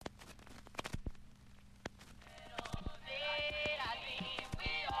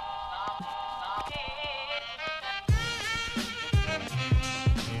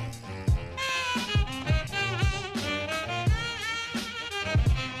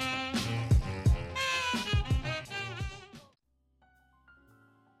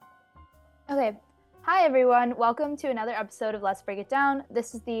Hi everyone, welcome to another episode of Let's Break It Down.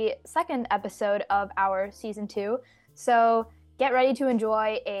 This is the second episode of our season 2. So get ready to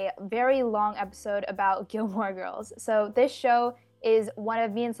enjoy a very long episode about Gilmore Girls. So this show is one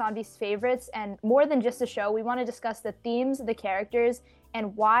of me and Saanvi's favorites, and more than just a show, we want to discuss the themes, the characters,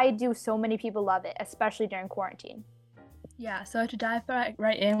 and why do so many people love it, especially during quarantine. Yeah, so to dive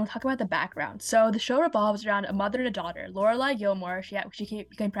right in, we'll talk about the background. So the show revolves around a mother and a daughter. Lorelai Gilmore,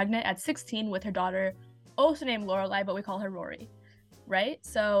 became pregnant at 16 with her daughter, also named Lorelai, but we call her Rory, right?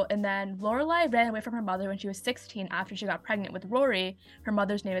 And then Lorelai ran away from her mother when she was 16 after she got pregnant with Rory. Her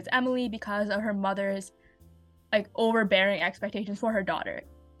mother's name is Emily because of her mother's overbearing expectations for her daughter.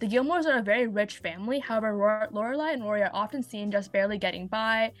 The Gilmores are a very rich family. However, Lorelai and Rory are often seen just barely getting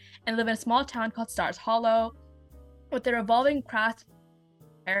by and live in a small town called Stars Hollow, with their evolving cast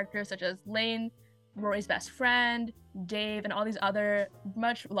characters such as Lane, Rory's best friend, Dave, and all these other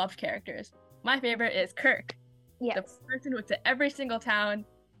much loved characters. My favorite is Kirk, the Yes. person who went to every single town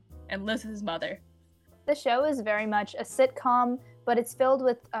and lives with his mother. The show is very much a sitcom, but it's filled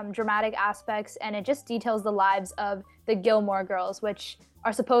with dramatic aspects, and it just details the lives of the Gilmore Girls, which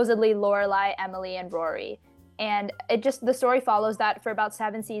are supposedly Lorelai, Emily, and Rory. And the story follows that for about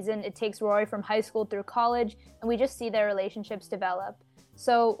 7 seasons. It takes Rory from high school through college, and we just see their relationships develop.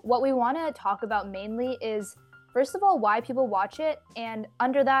 So what we want to talk about mainly is, first of all, why people watch it, and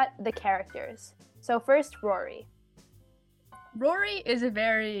under that, the characters. So first, Rory. Rory is a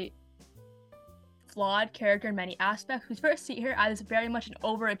very flawed character in many aspects. We first see her as very much an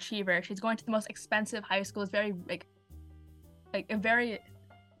overachiever. She's going to the most expensive high school. It's very a very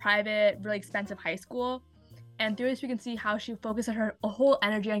private, really expensive high school. And through this, we can see how she focuses her whole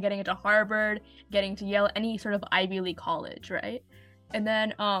energy on getting into Harvard, getting to Yale, any sort of Ivy League college, right? And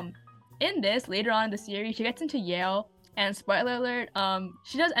then in this, later on in the series, she gets into Yale, and spoiler alert,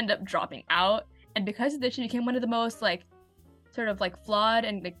 she does end up dropping out. And because of this, she became one of the most flawed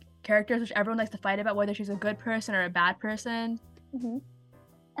and characters which everyone likes to fight about whether she's a good person or a bad person. Mm-hmm.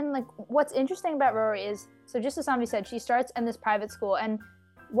 And what's interesting about Rory is, so just as Saanvi said, she starts in this private school, and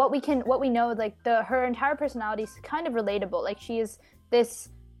what we know, her entire personality is kind of relatable. Like, she is this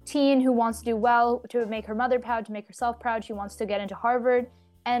teen who wants to do well, to make her mother proud, to make herself proud. She wants to get into Harvard.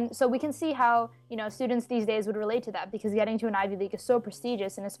 And so we can see how, students these days would relate to that, because getting to an Ivy League is so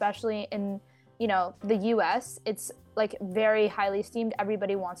prestigious, and especially in, the US, it's very highly esteemed.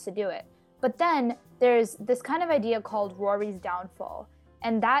 Everybody wants to do it. But then there's this kind of idea called Rory's downfall.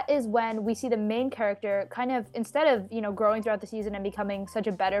 And that is when we see the main character kind of, instead of, growing throughout the season and becoming such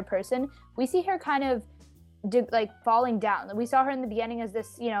a better person, we see her kind of falling down. We saw her in the beginning as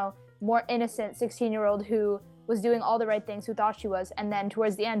this, more innocent 16-year-old who was doing all the right things, who thought she was. And then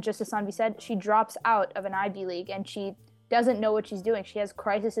towards the end, just as Saanvi said, she drops out of an Ivy League and she doesn't know what she's doing. She has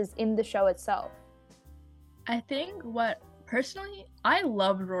crises in the show itself. I think personally, I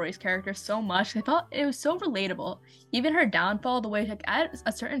loved Rory's character so much. I thought it was so relatable. Even her downfall, the way at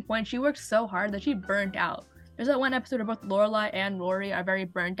a certain point she worked so hard that she burnt out. There's that one episode where both Lorelai and Rory are very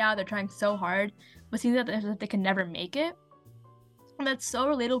burnt out. They're trying so hard, but seems that they can never make it. And that's so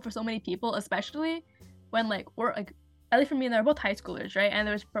relatable for so many people, especially when we're at least for me, they're both high schoolers, right? And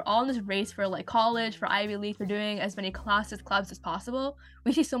we're all in this race for college, for Ivy League, for doing as many classes, clubs as possible.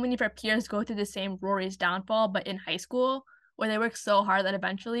 We see so many of our peers go through the same Rory's downfall, but in high school, where they work so hard that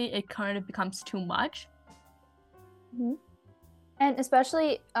eventually it kind of becomes too much. Mm-hmm. And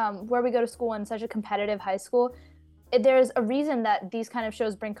especially where we go to school in such a competitive high school, there's a reason that these kind of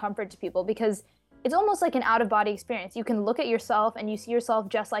shows bring comfort to people, because it's almost like an out-of-body experience. You can look at yourself and you see yourself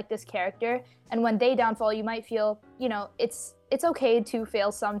just like this character, and when they downfall, you might feel, it's okay to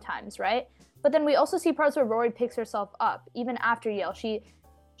fail sometimes, right? But then we also see parts where Rory picks herself up, even after Yale. She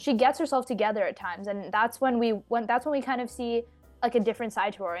gets herself together at times, and that's when we kind of see a different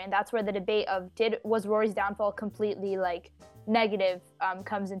side to Rory, and that's where the debate of was Rory's downfall completely negative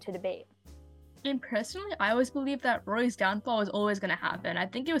comes into debate. And personally, I always believed that Rory's downfall was always going to happen. I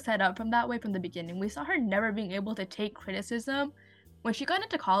think it was set up from that way from the beginning. We saw her never being able to take criticism. When she got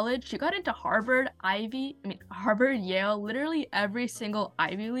into college, she got into Harvard, Yale, literally every single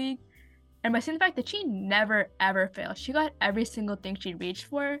Ivy League. And by seeing the fact that she never, ever failed, she got every single thing she reached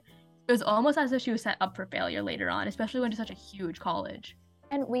for, it was almost as if she was set up for failure later on, especially when to such a huge college.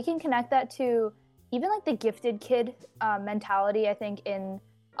 And we can connect that to even the gifted kid mentality, I think, in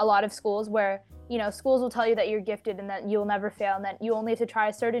a lot of schools, where schools will tell you that you're gifted and that you'll never fail and that you only have to try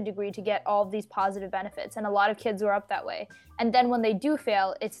a certain degree to get all of these positive benefits. And a lot of kids were up that way. And then when they do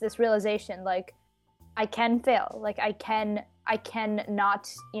fail, it's this realization, I can fail. I can not,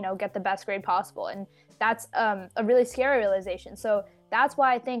 get the best grade possible. And that's a really scary realization. So that's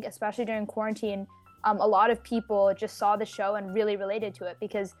why I think, especially during quarantine, a lot of people just saw the show and really related to it,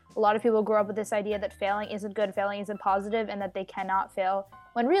 because a lot of people grew up with this idea that failing isn't good, failing isn't positive, and that they cannot fail,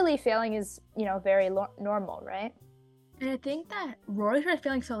 when really failing is, very normal, right? And I think that Rory started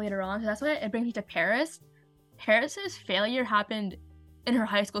failing so later on, so that's why it brings me to Paris. Paris's failure happened in her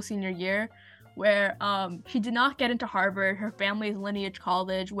high school senior year, where she did not get into Harvard, her family's lineage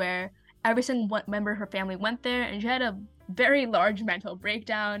college, where every single member of her family went there, and she had a very large mental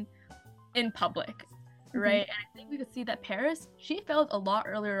breakdown in public, right? And I think we could see that Paris, she failed a lot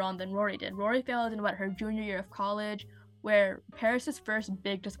earlier on than Rory did. Rory failed in about her junior year of college, where Paris's first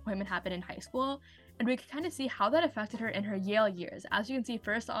big disappointment happened in high school, and we can kind of see how that affected her in her Yale years. As you can see,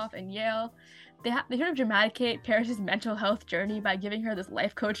 first off, in Yale, they sort of dramaticate Paris's mental health journey by giving her this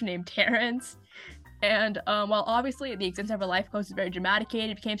life coach named Terrence. And while obviously the existence of a life coach is very dramaticated,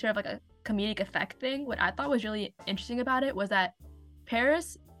 it became sort of like a comedic effect thing. What I thought was really interesting about it was that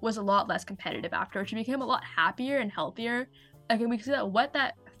Paris was a lot less competitive after. She became a lot happier and healthier. Again, we can see that what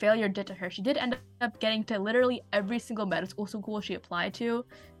that failure did to her. She did end up getting to literally every single medical school she applied to.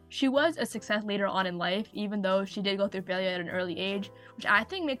 She was a success later on in life, even though she did go through failure at an early age, which I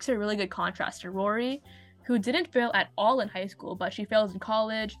think makes her a really good contrast to Rory, who didn't fail at all in high school, but she failed in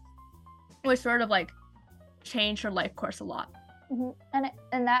college, which sort of like changed her life course a lot.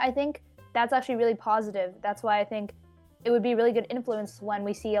 And that, I think that's actually really positive. That's why I think it would be a really good influence when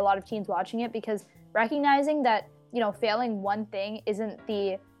we see a lot of teens watching it, because recognizing that, failing one thing isn't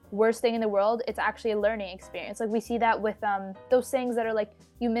the worst thing in the world, it's actually a learning experience. Like we see that with those things that are like,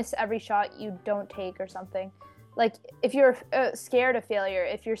 you miss every shot you don't take or something. Like if you're scared of failure,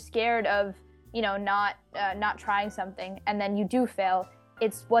 if you're scared of not trying something, and then you do fail,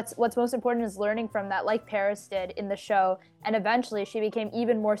 it's what's most important is learning from that, like Paris did in the show. And eventually she became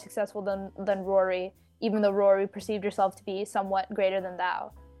even more successful than Rory, even though Rory perceived herself to be somewhat greater than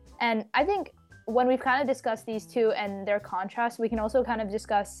thou. And I think when we've kind of discussed these two and their contrast, we can also kind of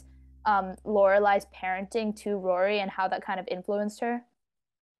discuss Lorelai's parenting to Rory and how that kind of influenced her.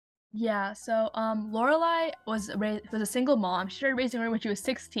 Yeah, so Lorelai was a single mom. She started raising Rory when she was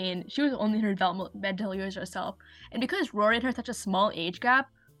 16. She was only in her developmental years herself. And because Rory and her had such a small age gap,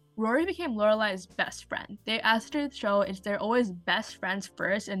 Rory became Lorelai's best friend. They asked her to show they're always best friends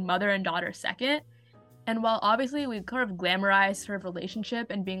first and mother and daughter second. And while obviously we kind of glamorize her relationship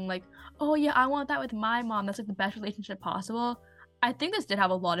and being like, oh yeah, I want that with my mom, that's like the best relationship possible, I think this did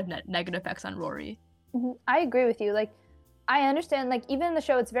have a lot of negative effects on Rory. I agree with you. Like, I understand, like, even in the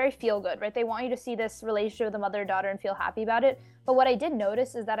show, it's very feel good, right? They want you to see this relationship with the mother and daughter and feel happy about it. But what I did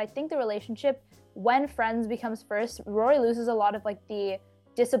notice is that I think the relationship, when friends becomes first, Rory loses a lot of like the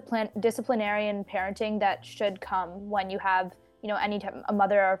disciplinarian parenting that should come when you have, any type, a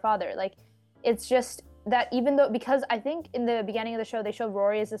mother or a father. Like, it's just that even though, because I think in the beginning of the show, they showed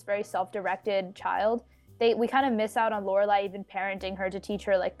Rory as this very self-directed child, we kind of miss out on Lorelai even parenting her to teach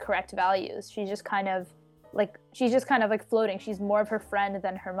her like correct values. She's just kind of like floating. She's more of her friend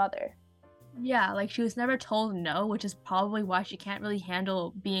than her mother. Yeah, like she was never told no, which is probably why she can't really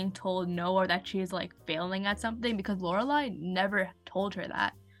handle being told no or that she's like failing at something, because Lorelai never told her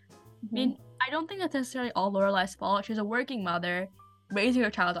that. I mean, I don't think that's necessarily all Lorelai's fault. She's a working mother, raising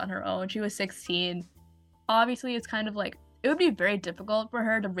her child on her own. She was 16. Obviously, it's kind of like, it would be very difficult for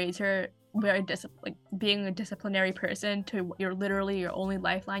her to raise her very being a disciplinary person to literally your only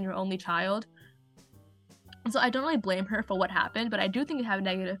lifeline, your only child. So I don't really blame her for what happened, but I do think it had a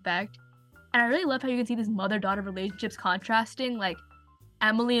negative effect. And I really love how you can see these mother-daughter relationships contrasting, like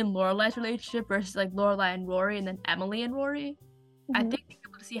Emily and Lorelai's relationship versus like Lorelai and Rory, and then Emily and Rory. I think you're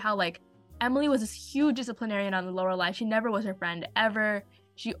able to see how like Emily was this huge disciplinarian on Lorelai. She never was her friend ever.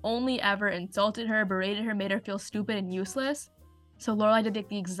 She only ever insulted her, berated her, made her feel stupid and useless. So Lorelai did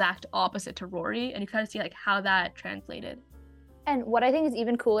the exact opposite to Rory, and you kind of see like how that translated. And what I think is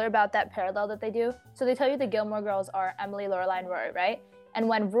even cooler about that parallel that they do, so they tell you the Gilmore Girls are Emily, Lorelai, and Rory, right? And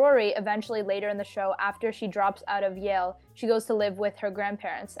when Rory eventually later in the show, after she drops out of Yale, she goes to live with her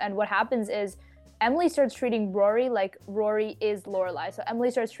grandparents. And what happens is Emily starts treating Rory like Rory is Lorelai. So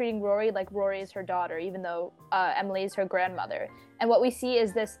Emily starts treating Rory like Rory is her daughter, even though Emily is her grandmother. And what we see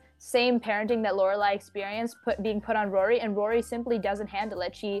is this same parenting that Lorelai experienced being put on Rory, and Rory simply doesn't handle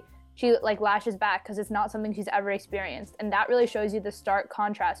it. She like lashes back because it's not something she's ever experienced. And that really shows you the stark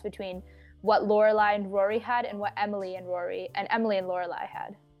contrast between what Lorelai and Rory had and what Emily and Lorelai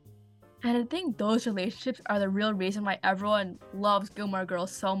had. And I think those relationships are the real reason why everyone loves Gilmore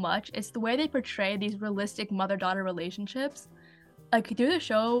Girls so much. It's the way they portray these realistic mother-daughter relationships. Like through the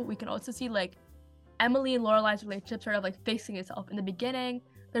show, we can also see like Emily and Lorelai's relationship sort of like fixing itself. In the beginning,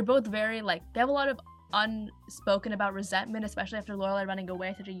 they're both very like, they have a lot of unspoken about resentment, especially after Lorelai running away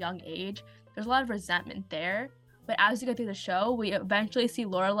at such a young age. There's a lot of resentment there. But as we go through the show, we eventually see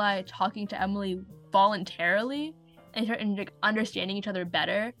Lorelai talking to Emily voluntarily and like, understanding each other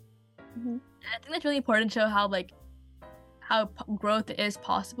better. Mm-hmm. And I think that's really important to show how growth is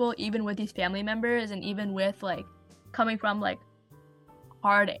possible even with these family members, and even with like coming from like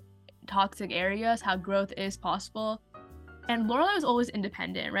hard toxic areas, how growth is possible. And Lorelai was always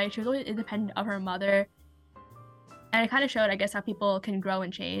independent, right? She was always independent of her mother, and it kind of showed, I guess, how people can grow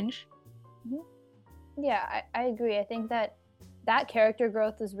and change. Mm-hmm. Yeah, I agree. I think that character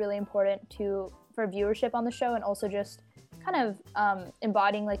growth is really important for viewership on the show, and also just kind of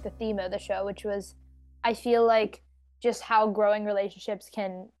embodying like the theme of the show, which was, I feel like, just how growing relationships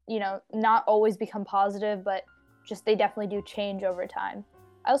can, not always become positive, but just they definitely do change over time.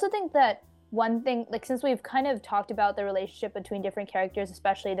 I also think that one thing, like, since we've kind of talked about the relationship between different characters,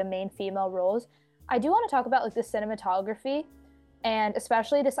 especially the main female roles, I do want to talk about like the cinematography, and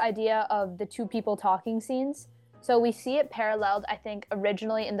especially this idea of the two people talking scenes. So we see it paralleled, I think,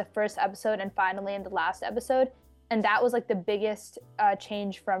 originally in the first episode and finally in the last episode, and that was like the biggest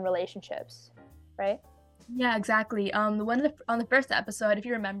change from relationships, right? Yeah, exactly. On the first episode, if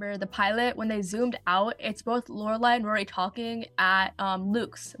you remember the pilot, when they zoomed out, it's both Lorelai and Rory talking at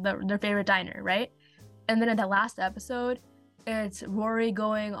Luke's, their favorite diner, right? And then in the last episode, it's Rory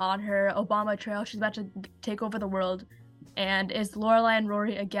going on her Obama trail. She's about to take over the world, and it's Lorelai and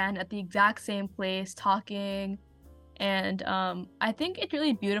Rory again at the exact same place talking. And I think it's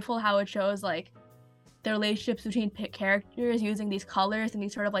really beautiful how it shows like the relationships between characters using these colors and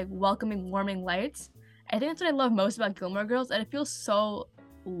these sort of like welcoming, warming lights. I think that's what I love most about Gilmore Girls, and it feels so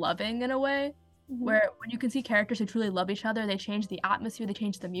loving in a way, where when you can see characters who truly love each other, they change the atmosphere, they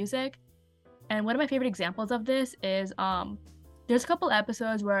change the music. And one of my favorite examples of this is there's a couple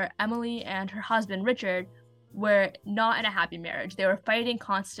episodes where Emily and her husband Richard were not in a happy marriage. They were fighting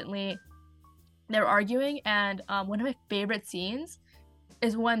constantly, they were arguing, and one of my favorite scenes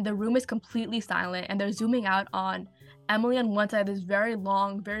is when the room is completely silent and they're zooming out on Emily on one side of this very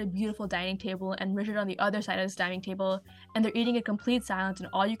long, very beautiful dining table, and Richard on the other side of this dining table, and they're eating in complete silence, and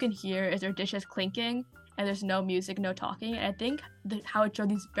all you can hear is their dishes clinking, and there's no music, no talking. And I think how it showed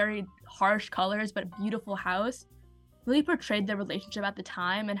these very harsh colors but beautiful house really portrayed their relationship at the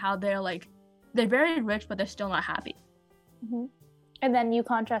time, and how they're very rich but they're still not happy. Mm-hmm. And then you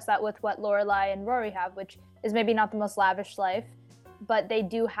contrast that with what Lorelai and Rory have, which is maybe not the most lavish life, but they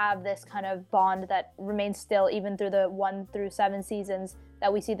do have this kind of bond that remains still, even through the 1 through 7 seasons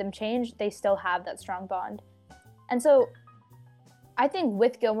that we see them change. They still have that strong bond. And so I think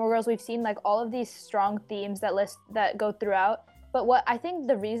with Gilmore Girls, we've seen like all of these strong themes that go throughout. But what I think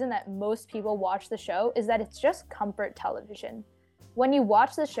the reason that most people watch the show is that it's just comfort television. When you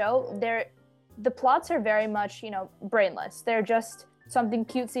watch the show, the plots are very much, brainless. They're just something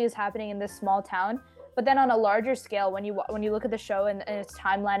cutesy is happening in this small town. But then on a larger scale, when you look at the show and its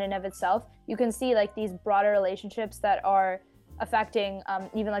timeline in of itself, you can see like these broader relationships that are affecting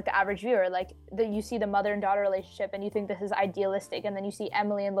even like the average viewer. Like you see the mother and daughter relationship, and you think this is idealistic, and then you see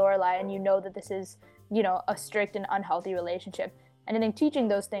Emily and Lorelai, and you know that this is a strict and unhealthy relationship. And I think teaching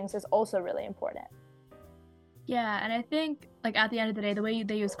those things is also really important. Yeah, and I think like at the end of the day, the way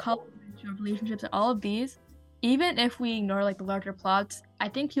they use color, relationships, and all of these, even if we ignore like the larger plots, I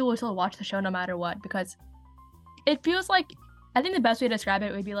think people will still watch the show no matter what, because it feels like, I think the best way to describe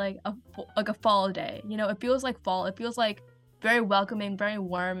it would be like a fall day. It feels like fall. It feels like very welcoming, very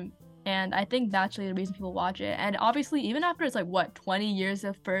warm, and I think that's really the reason people watch it. And obviously, even after it's like 20 years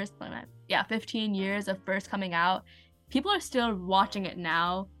of first, 15 years of first coming out, people are still watching it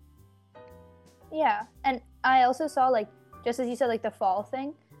now. Yeah, and I also saw like, just as you said, like the fall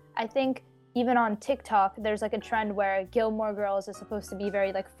thing, I think even on TikTok, there's like a trend where Gilmore Girls is supposed to be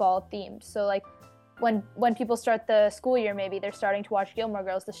very like fall themed. So like when people start the school year, maybe they're starting to watch Gilmore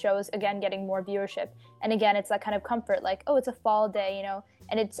Girls, the show is again getting more viewership. And again, it's that kind of comfort, like, oh, it's a fall day,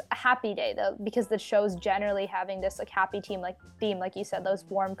 and it's a happy day though, because the show's generally having this like happy theme, like you said, those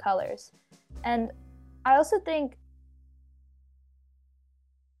warm colors. And I also think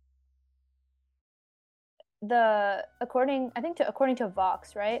according to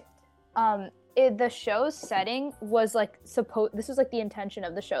Vox, right? The show's setting was like this was like the intention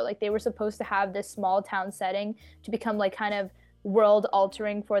of the show. Like they were supposed to have this small town setting to become like kind of world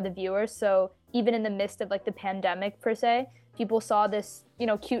altering for the viewers. So even in the midst of like the pandemic per se, people saw this,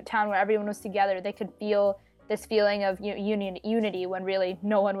 cute town where everyone was together. They could feel this feeling of unity when really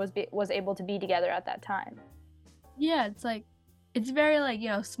no one was able to be together at that time. Yeah, it's very like,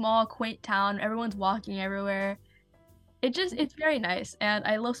 small, quaint town. Everyone's walking everywhere. it's very nice. And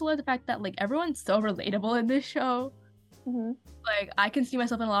I also love the fact that like everyone's so relatable in this show. Mm-hmm. Like I can see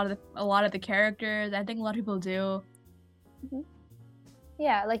myself in a lot of the characters. I think a lot of people do. Mm-hmm.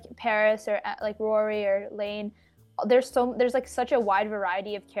 Yeah, like Paris or like Rory or Lane. There's like such a wide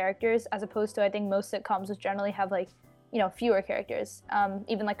variety of characters as opposed to I think most sitcoms which generally have like, you know, fewer characters.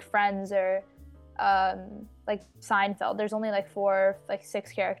 Even like Friends or like Seinfeld, there's only like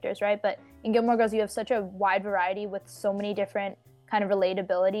 6 characters, right? But in Gilmore Girls, you have such a wide variety with so many different kind of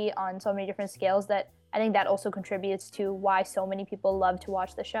relatability on so many different scales that I think that also contributes to why so many people love to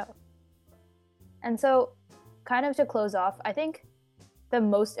watch the show. And so, kind of to close off, I think the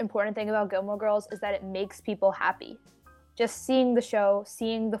most important thing about Gilmore Girls is that it makes people happy. Just seeing the show,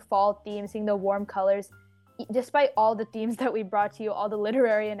 seeing the fall theme, seeing the warm colors, despite all the themes that we brought to you, all the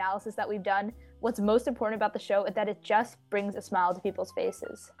literary analysis that we've done, what's most important about the show is that it just brings a smile to people's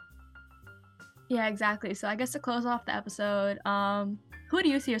faces. Yeah, exactly. So I guess to close off the episode, who do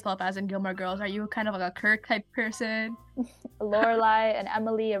you see yourself as in Gilmore Girls? Are you kind of like a Kirk type person? Lorelai and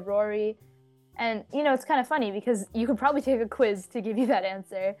Emily, a Rory. And, you know, it's kind of funny because you could probably take a quiz to give you that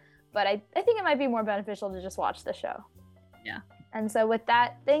answer, but I think it might be more beneficial to just watch the show. Yeah. And so with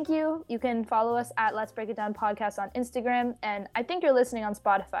that, thank you. You can follow us at Let's Break It Down Podcast on Instagram, and I think you're listening on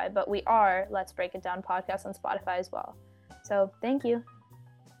Spotify, but we are Let's Break It Down Podcast on Spotify as well. So thank you.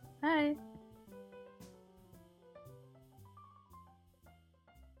 Bye.